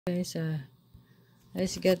Guys, I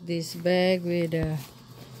just got this bag with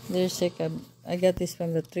there's like a I got this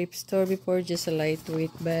from the thrift store before, just a lightweight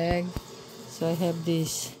bag. So I have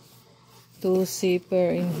this two zipper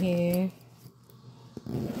in here,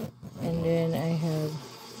 and then I have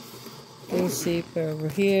two zipper over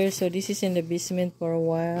here. So this is in the basement for a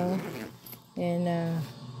while, and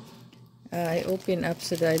I open up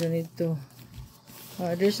so that I don't need to.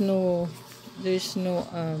 There's no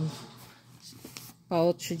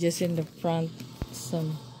pouch, just in the front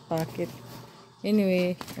some pocket.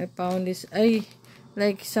 Anyway, I found this. I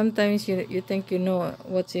like sometimes you think you know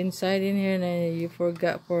what's inside in here, and you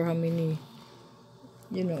forgot for how many,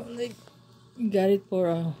 like you got it for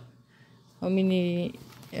how many,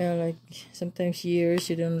 like sometimes years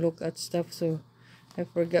you don't look at stuff, so I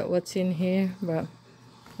forgot what's in here. But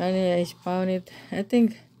finally I found it. I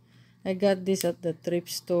think I got this at the thrift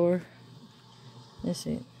store. That's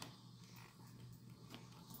it.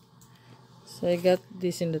 So I got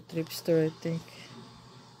this in the thrift store, I think.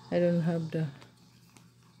 I don't have the.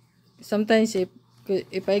 Sometimes if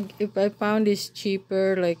I found this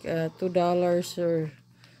cheaper, like $2 or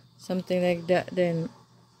something like that, then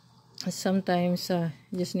sometimes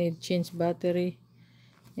just need change battery,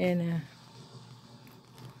 and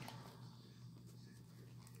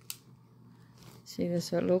see,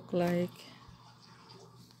 that's what it look like.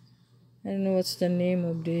 I don't know what's the name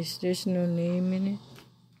of this. There's no name in it.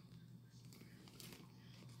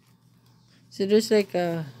 So there's like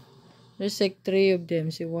three of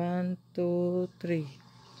them. See, 1, 2, 3.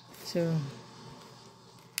 So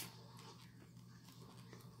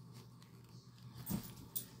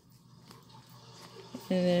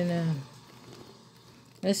and then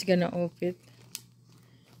let's gonna open it,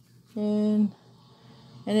 and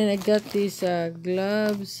then I got these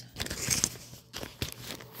gloves.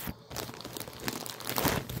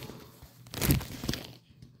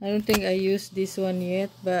 I don't think I used this one yet,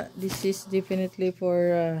 but this is definitely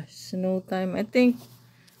for snow time. I think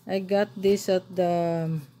I got this at the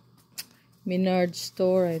Menard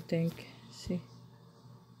store, I think. See,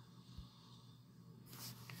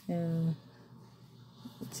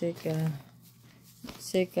 it's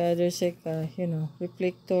like there's like a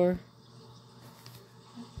reflector,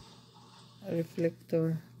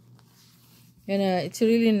 and it's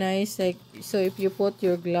really nice. Like, so if you put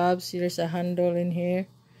your gloves, there's a handle in here.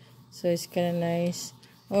 So it's kind of nice.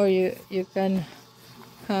 Or you can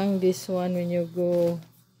hang this one when you go,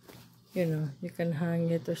 you can hang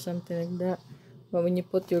it or something like that. But when you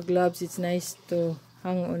put your gloves, it's nice to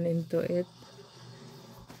hang on into it.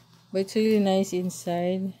 But it's really nice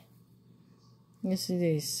inside. This is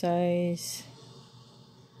the size,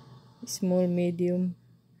 small, medium.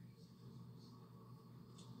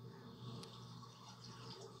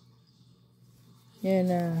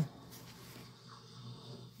 And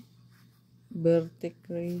Vertic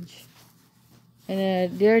range,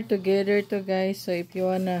 and they're together too, guys. So if you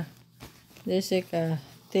wanna, there's like a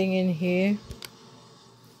thing in here,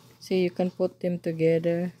 so you can put them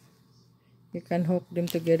together. You can hook them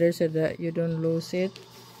together so that you don't lose it.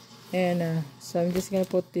 And so I'm just gonna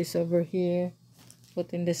put this over here,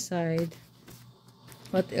 put in the side.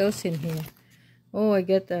 What else in here? Oh, I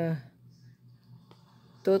got a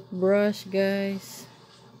toothbrush, guys.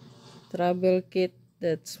 Travel kit.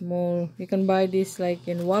 That's small. You can buy this like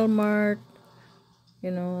in Walmart,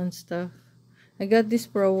 and stuff. I got this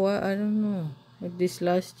for a while. I don't know, like this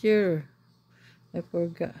last year. I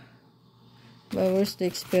forgot. But where's the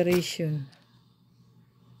expiration?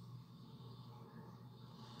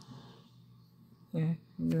 Yeah,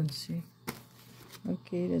 you don't see.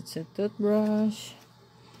 Okay, that's a toothbrush.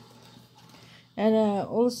 And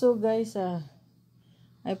also, guys, I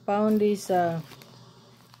found this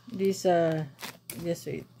just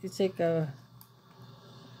wait, it's like a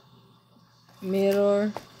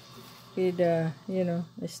mirror with a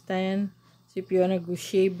stand. So if you wanna go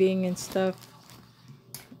shaving and stuff,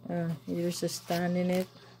 there's a stand in it.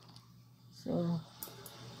 So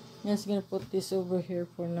I'm just gonna put this over here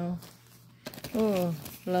for now. Oh,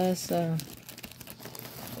 plus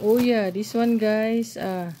oh yeah, this one, guys,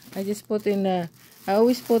 I just put in I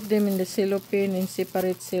always put them in the cellophane, in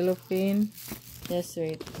separate cellophane. Just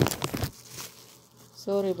wait,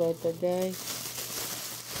 sorry about that, guys.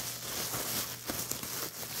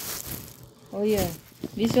 Oh yeah,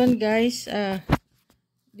 this one, guys,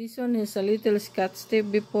 this one has a little scotch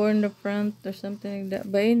tape before in the front or something like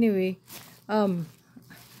that. But anyway,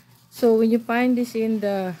 so when you find this in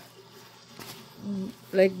the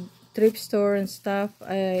like thrift store and stuff,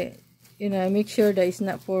 I make sure that it's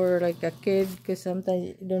not for like a kid, because sometimes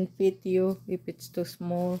it don't fit you if it's too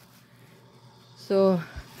small. So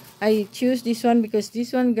I choose this one because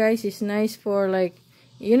this one, guys, is nice for like,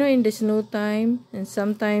 you know, in the snow time, and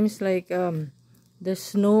sometimes like the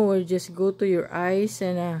snow will just go to your eyes,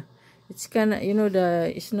 and it's kind of, you know,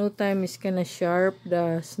 the snow time is kind of sharp,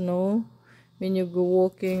 the snow, when you go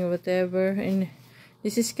walking or whatever. And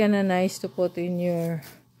this is kind of nice to put in your,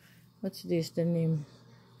 what's this, the name.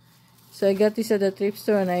 So I got this at the thrift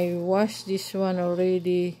store, and I washed this one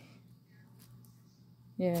already.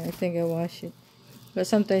 Yeah, I think I washed it. But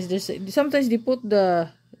sometimes they put the,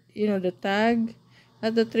 you know, the tag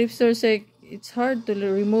at the thrift store. Like, it's hard to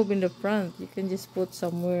remove in the front. You can just put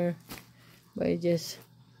somewhere, but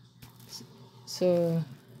so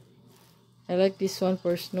I like this one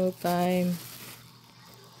for snow time.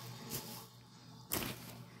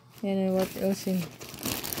 And then what else in?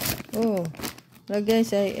 Oh, well,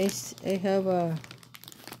 guys, I have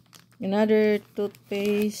another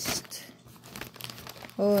toothpaste.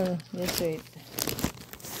 Oh, let's wait.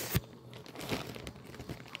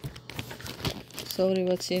 Sorry,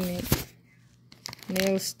 what's in it?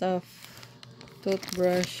 Nail stuff,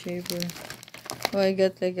 toothbrush, shaver. Oh, I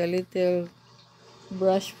got like a little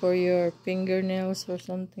brush for your fingernails or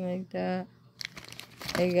something like that.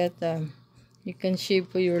 I got you can shave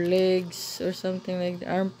for your legs or something like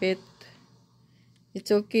the armpit.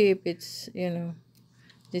 It's okay if it's, you know,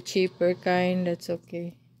 the cheaper kind, that's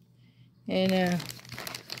okay. And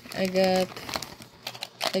I got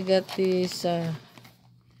this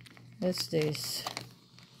what's this,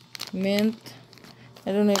 mint.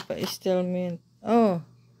 I don't know if it's still mint. Oh,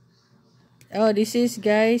 this is,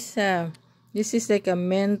 guys, this is like a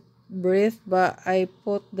mint breath, but I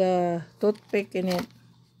put the toothpick in it.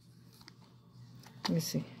 Let me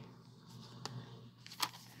see.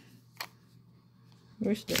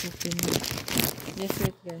 Where's the opening? Just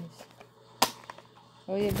wait, guys.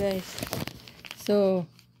 Oh yeah, guys. So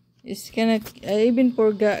it's kind of, I even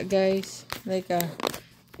forgot, guys. Like I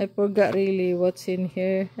forgot really what's in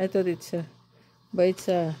here. I thought it's a, but it's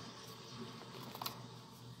a.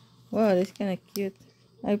 Wow, that's kind of cute.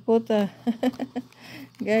 I put a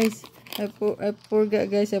guys. I forgot,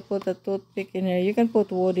 guys. I put a toothpick in here. You can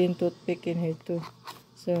put wooden toothpick in here too.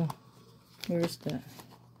 So where's that?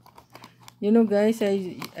 You know, guys,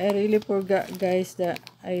 I really forgot, guys, that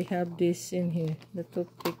I have this in here, the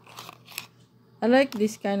toothpick. I like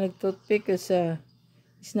this kind of toothpick because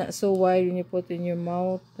it's not so wide when you put in your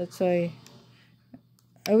mouth. That's why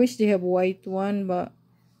I wish they have white one, but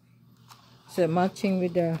it's matching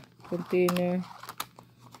with the container.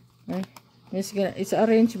 It's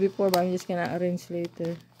arranged before, but I'm just gonna arrange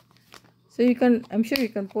later. So you can, I'm sure you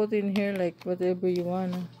can put in here like whatever you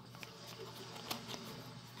want.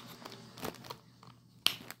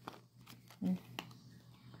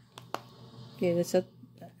 Okay, that's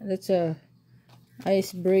a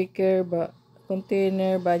icebreaker, but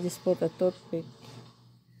container, but I just put a toothpick.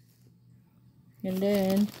 And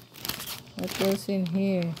then what else in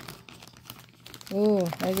here? Oh,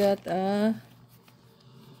 I got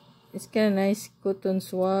it's kind of nice cotton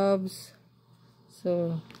swabs.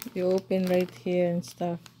 So you open right here and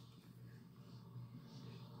stuff.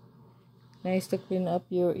 Nice to clean up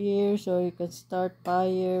your ears, or you can start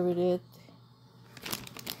fire with it.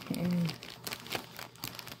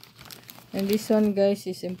 And this one, guys,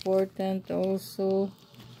 is important also.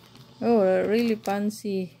 Oh, really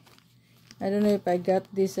fancy. I don't know if I got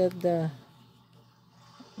this at the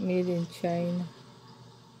made in China,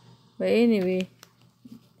 but anyway,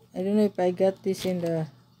 I don't know if I got this in the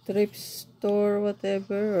thrift store or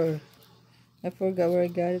whatever, or I forgot where I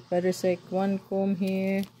got it. But there's like one comb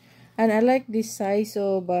here, and I like this size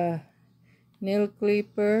of nail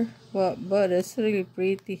clipper. But that's really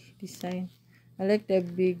pretty design. I like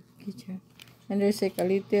that big picture. And there's like a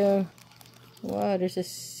little, wow, there's a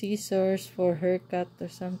scissors for haircut or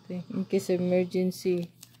something in case of emergency.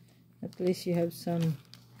 At least you have some.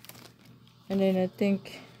 And then I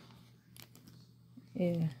think,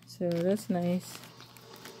 yeah, so that's nice.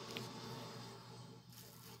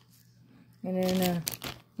 And then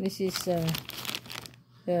this is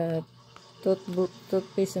the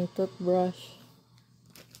toothpaste and toothbrush.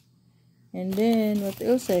 And then what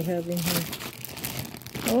else I have in here?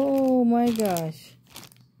 Oh my gosh,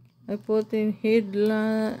 I put in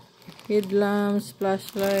headlamps,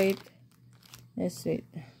 flashlight. That's it.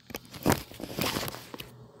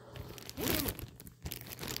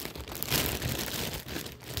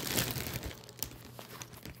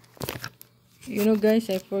 You know, guys,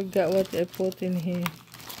 I forgot what I put in here.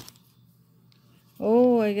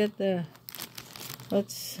 Oh, I got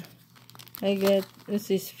this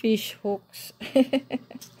is fish hooks.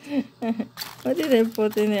 What did I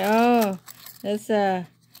put in it? Oh, that's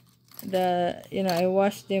I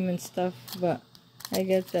washed them and stuff, but I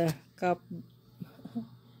got the cup.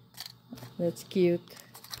 That's cute.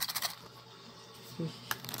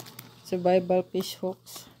 It's a Bible fish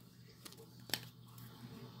hooks.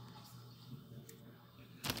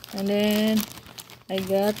 And then I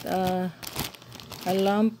got a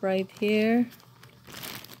lamp right here.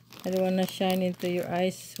 I don't want to shine into your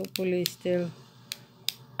eyes. Hopefully still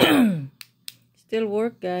still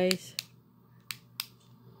work, guys.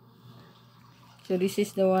 So this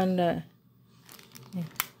is the one that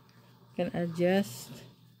can adjust.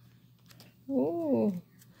 Oh,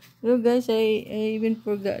 look guys, I even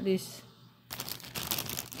forgot this.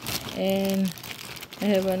 And I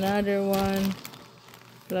have another one,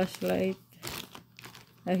 flashlight,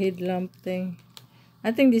 a headlamp thing.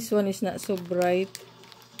 I think this one is not so bright.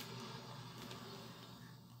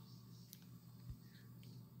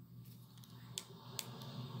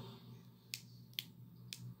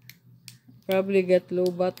 Probably got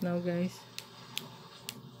low bat now, guys.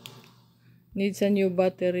 Needs a new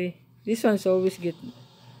battery. This one's always get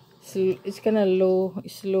it's kind of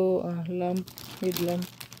slow lamp, headlamp.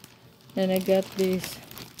 And I got this.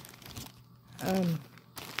 I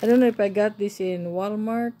don't know if I got this in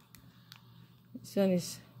Walmart. This one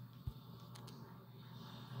is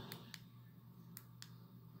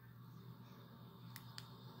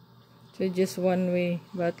so just one way,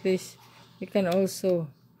 but at least you can also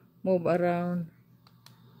move around.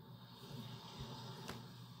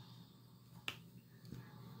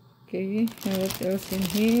 Okay, and what else in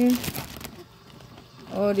here?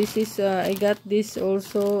 Oh, this is I got this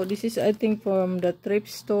also. This is I think from the thrift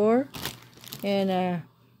store, and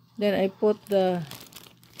then I put there's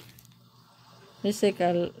like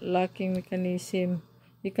a locking mechanism.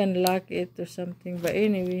 You can lock it or something. But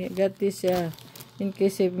anyway, I got this in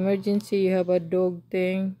case of emergency. You have a dog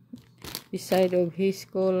thing beside of his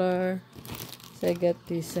collar. So I got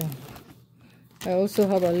this. I also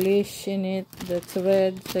have a leash in it that's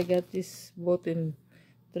red. So I got this both in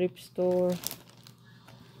thrift store.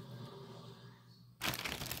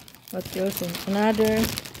 What else? Another.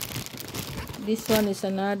 This one is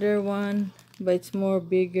another one, but it's more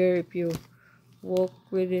bigger if you walk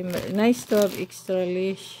with him. Nice to have extra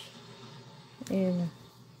leash. And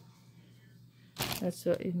that's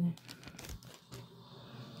what in.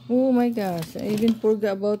 Oh my gosh! I even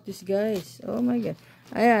forgot about this, guys. Oh my god!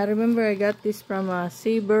 I remember I got this from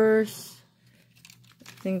Seabers.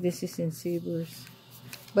 I think this is in Seabers,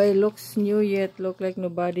 but it looks new yet. Look like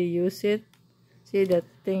nobody used it. See, that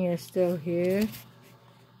thing is still here.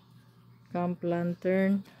 Camp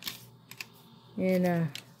lantern. And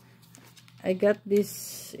I got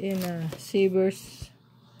this in Seabers,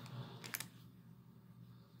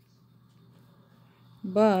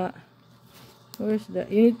 but where's the?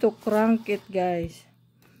 You need to crank it, guys.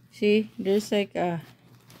 See, there's like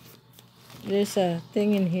there's a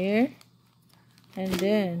thing in here, and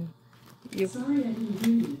then you. Sorry, I didn't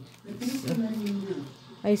hear you. But thanks for letting me know.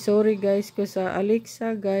 Sorry guys, because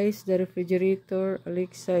Alexa, guys, the refrigerator,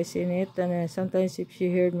 Alexa is in it, and sometimes if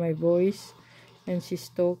she heard my voice and she's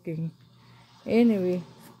talking. Anyway,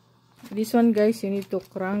 this one, guys, you need to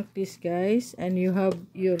crank this, guys, and you have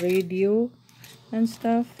your radio and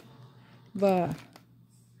stuff, but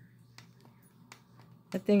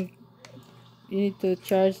I think you need to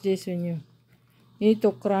charge this when you need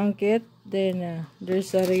to crank it. Then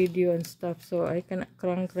there's a radio and stuff, so I cannot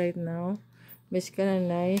crank right now. But it's kind of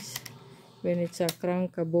nice when it's a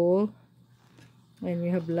crankable and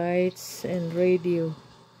you have lights and radio.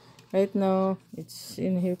 Right now it's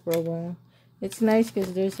in here for a while. It's nice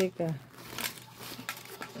because there's like a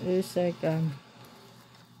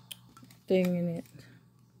thing in it.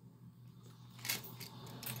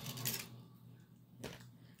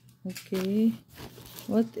 Okay,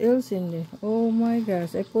 what else in there? Oh my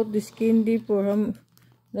gosh, I put this candy for him.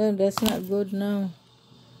 No, that's not good now.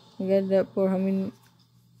 I got that for how many?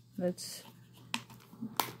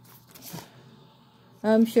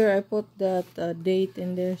 I'm sure I put that date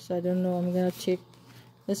in there, so I don't know. I'm gonna check.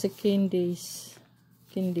 That's a candies.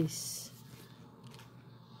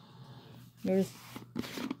 There's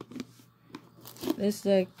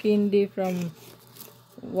the candy from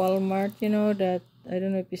Walmart. You know that I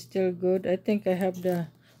don't know if it's still good. I think I have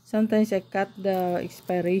sometimes I cut the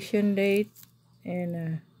expiration date,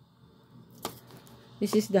 and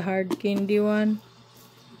this is the hard candy one.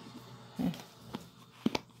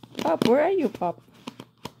 Pop, where are you, Pop?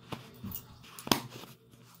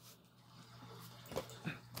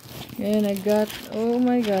 And I got, oh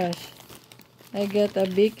my gosh, I got a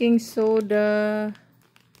baking soda,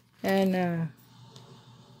 and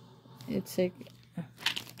it's like,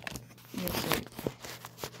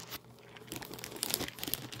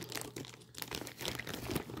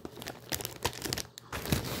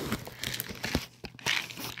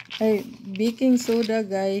 Hey, baking soda,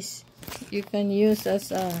 guys, you can use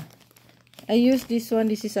as a, I use this one.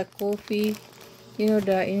 This is a coffee, you know,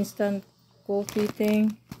 the instant coffee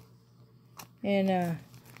thing. And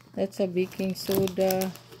that's a baking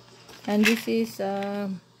soda. And this is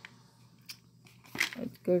what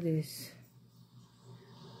called this?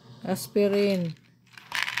 Aspirin.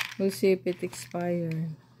 We'll see if it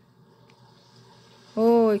expired.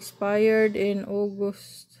 Oh, expired in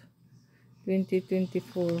August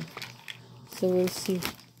 2024. So we'll see.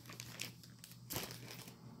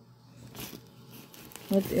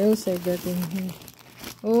 What else I got in here?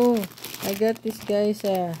 Oh, I got this, guys,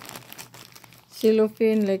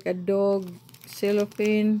 cellophane, like a dog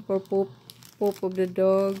cellophane for poop of the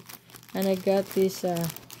dog. And I got this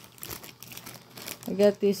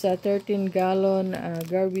 13-gallon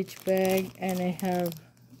garbage bag, and I have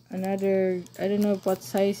another, I don't know what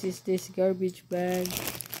size is this garbage bag,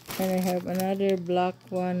 and I have another black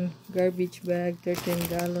one garbage bag,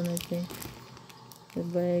 13-gallon, I think, the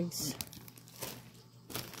bags.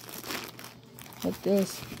 What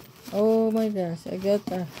else? Oh my gosh, I got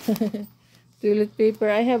a toilet paper.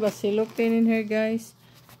 I have a cellophane in here, guys.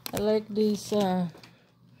 I like this.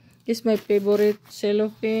 This is my favorite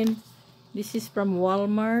cellophane. This is from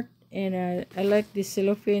Walmart, and I like this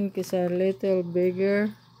cellophane because a little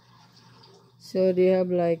bigger. So they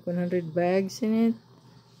have like 100 bags in it.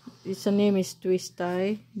 Its name is Twist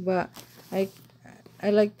Tie, but I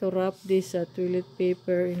like to wrap this toilet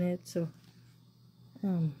paper in it. So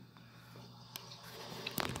I'm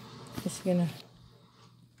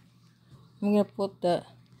gonna put the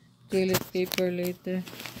toilet paper later.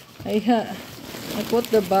 I put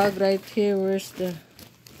the bag right here. Where's the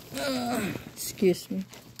excuse me.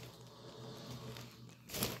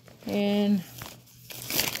 And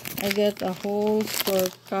I got a hole for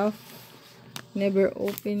cuff. Never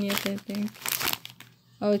open yet, I think.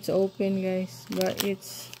 Oh, it's open, guys, but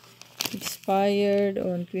it's expired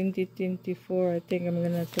on 2024. I think I'm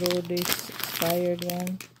gonna throw this expired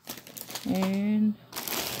one. And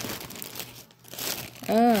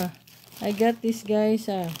I got this, guys,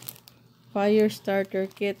 fire starter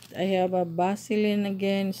kit. I have a Vaseline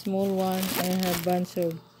again, small one. I have bunch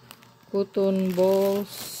of cotton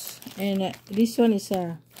balls, and this one is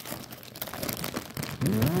a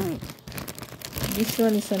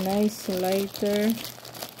nice lighter.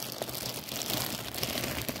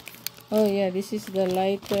 Oh yeah, this is the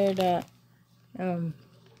lighter that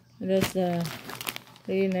that's the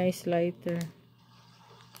really nice lighter.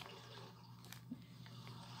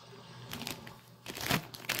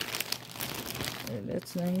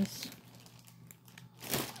 That's nice.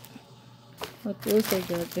 What else I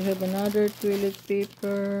got? I have another toilet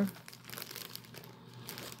paper.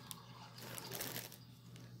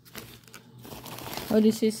 Oh,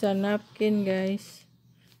 this is a napkin, guys.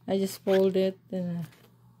 I just fold it, and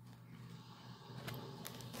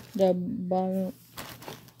the bang.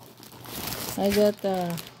 I got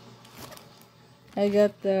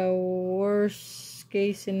the worst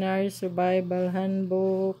case scenario survival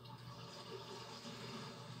handbook.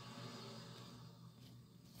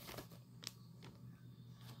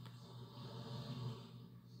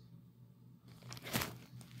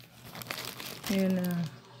 And a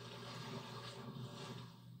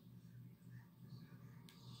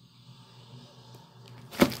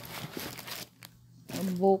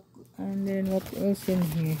book. And then what else in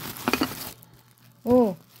here?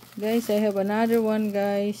 Oh, guys, I have another one,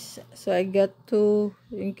 guys. So I got two,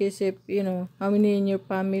 in case if, you know, how many in your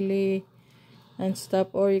family and stuff,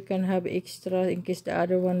 or you can have extra in case the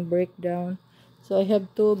other one break down. So I have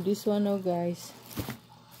two of this one, oh guys.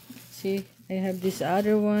 See, I have this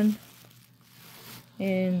other one,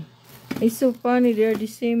 and it's so funny, they're the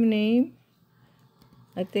same name.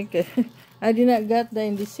 I think I did not get that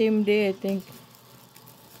in the same day. I think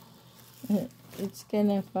it's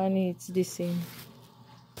kind of funny, it's the same.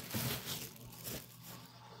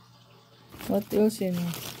 What else in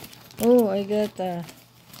here? Oh, I got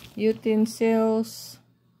utensils.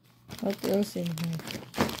 What else in here?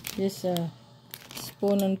 Just a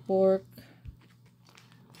spoon and fork.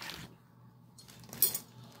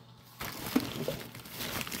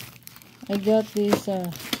 I got this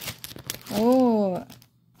oh,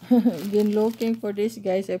 been looking for this,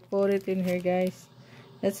 guys. I put it in here, guys.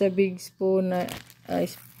 That's a big spoon.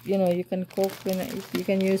 You know, you can cook, you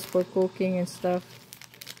can use for cooking and stuff.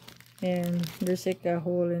 And there's like a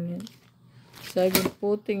hole in it. So I've been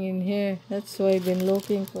putting in here. That's why I've been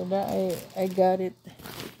looking for that. I got it.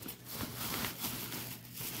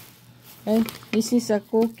 And this is a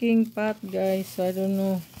cooking pot, guys. So I don't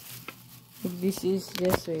know if this is,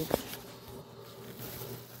 just wait.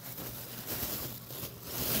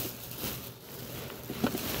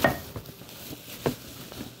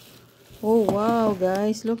 Oh wow,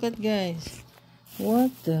 guys, look at guys.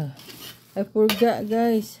 What the? I forgot,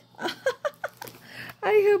 guys.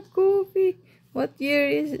 I have coffee. What year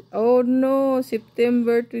is it? Oh no,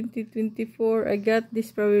 September 2024. I got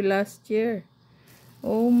this probably last year.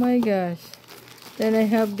 Oh my gosh. Then I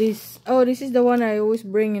have this. Oh, this is the one I always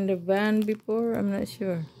bring in the van before. I'm not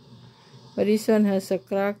sure. But this one has a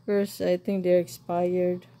crackers. I think they're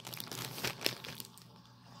expired.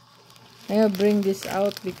 I'll bring this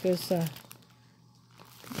out because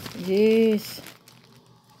yes,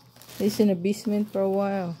 it's in the basement for a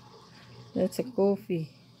while. That's a coffee.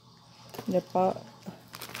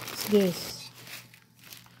 What's this?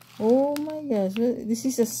 Oh my gosh, this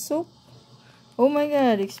is a soap. Oh my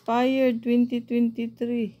god, expired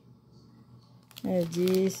 2023. Oh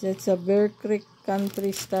jeez, that's a Bear Creek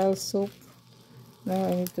country style soap. Now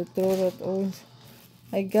I need to throw that all.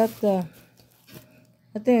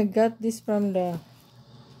 I think I got this from the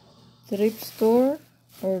thrift store,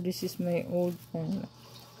 or this is my old one.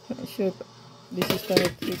 Not sure this is from the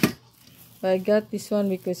thrift. But I got this one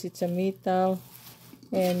because it's a metal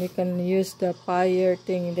and you can use the fire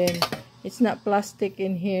thing. Then it's not plastic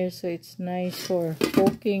in here, so it's nice for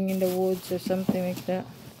poking in the woods or something like that.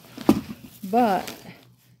 But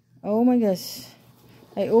oh my gosh,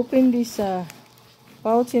 I opened this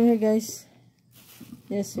pouch in here, guys.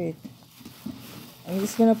 Just wait. I'm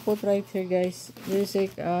just gonna put right here, guys. There's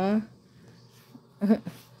like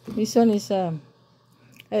this one is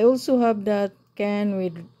I also have that can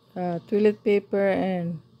with toilet paper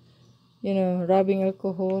and rubbing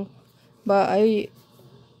alcohol, but I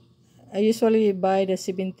usually buy the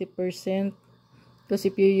 70% because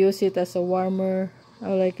if you use it as a warmer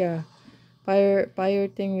or like a fire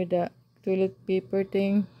thing with the toilet paper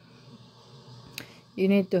thing, you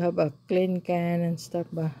need to have a clean can and stuff.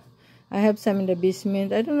 But I have some in the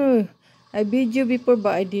basement. I don't know, I video before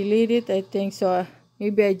but I deleted it, I think. So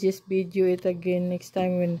maybe I just video it again next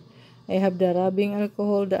time when I have the rubbing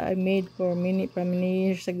alcohol that I made for many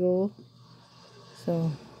years ago.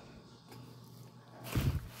 So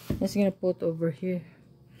I'm just gonna put over here.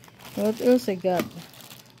 What else I got?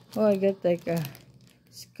 Oh, I got like a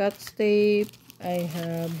Scotch tape. I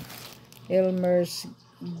have Elmer's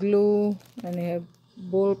glue, and I have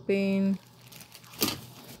ball pen.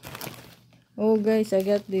 Oh guys, I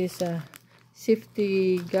got this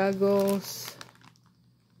safety goggles,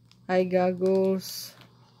 eye goggles.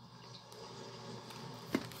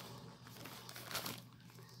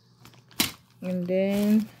 And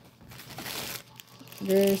then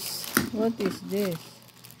there's, what is this?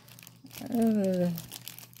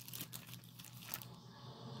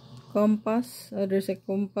 Compass. Oh, there's a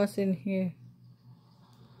compass in here.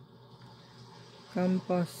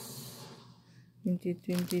 Compass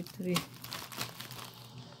 2023.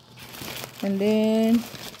 And then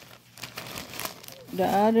the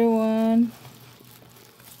other one,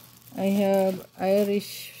 I have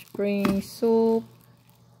Irish Spring soap.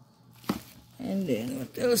 And then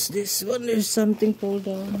what else? This one, there's something pulled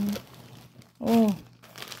down. Oh,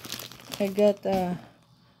 I got a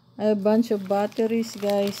bunch of batteries,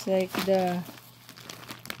 guys, like the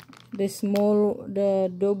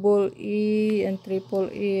double E and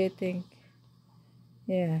triple E, I think.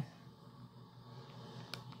 Yeah,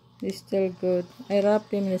 they're still good. I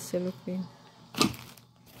wrapped them in the cellophane.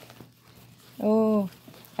 Oh,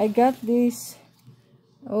 I got this.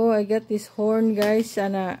 Oh, I got this horn, guys,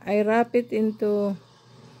 and I wrap it into.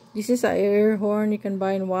 This is a air horn you can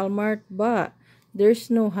buy in Walmart, but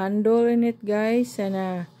there's no handle in it, guys. And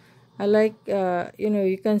I like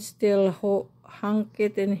you can still hunk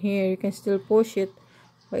it in here. You can still push it,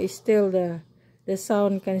 but it's still the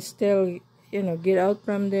sound can still get out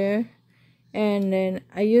from there. And then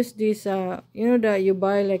I use this that you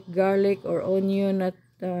buy like garlic or onion at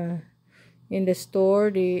in the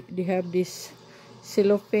store. They have this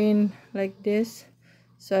cellophane like this,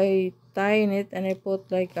 so I tie in it and I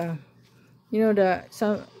put like I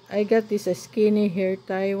got this a skinny hair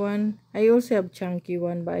tie one. I also have chunky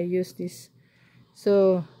one, but I use this.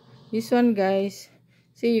 So this one, guys,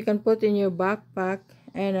 see, you can put in your backpack,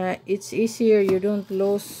 and it's easier. You don't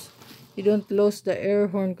lose the air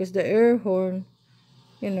horn, because the air horn,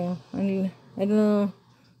 and I don't know,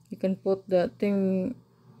 you can put the thing,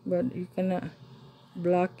 but you cannot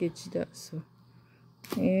blockage that. So,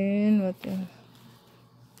 and what else?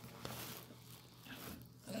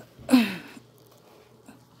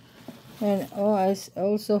 And I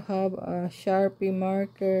also have a Sharpie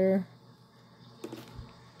marker.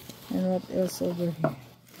 And what else over here?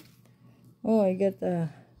 Oh, I got a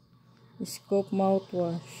scope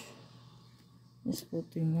mouthwash. Just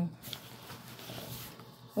putting on.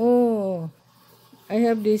 Oh, I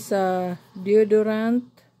have this deodorant.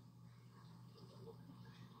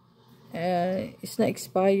 It's not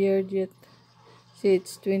expired yet. See,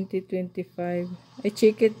 it's 2025. I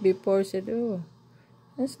checked it before, said, oh,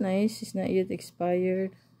 that's nice. It's not yet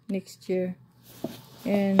expired. Next year.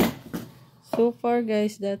 And so far,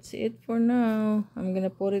 guys, that's it for now. I'm gonna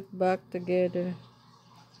put it back together.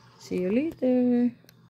 See you later.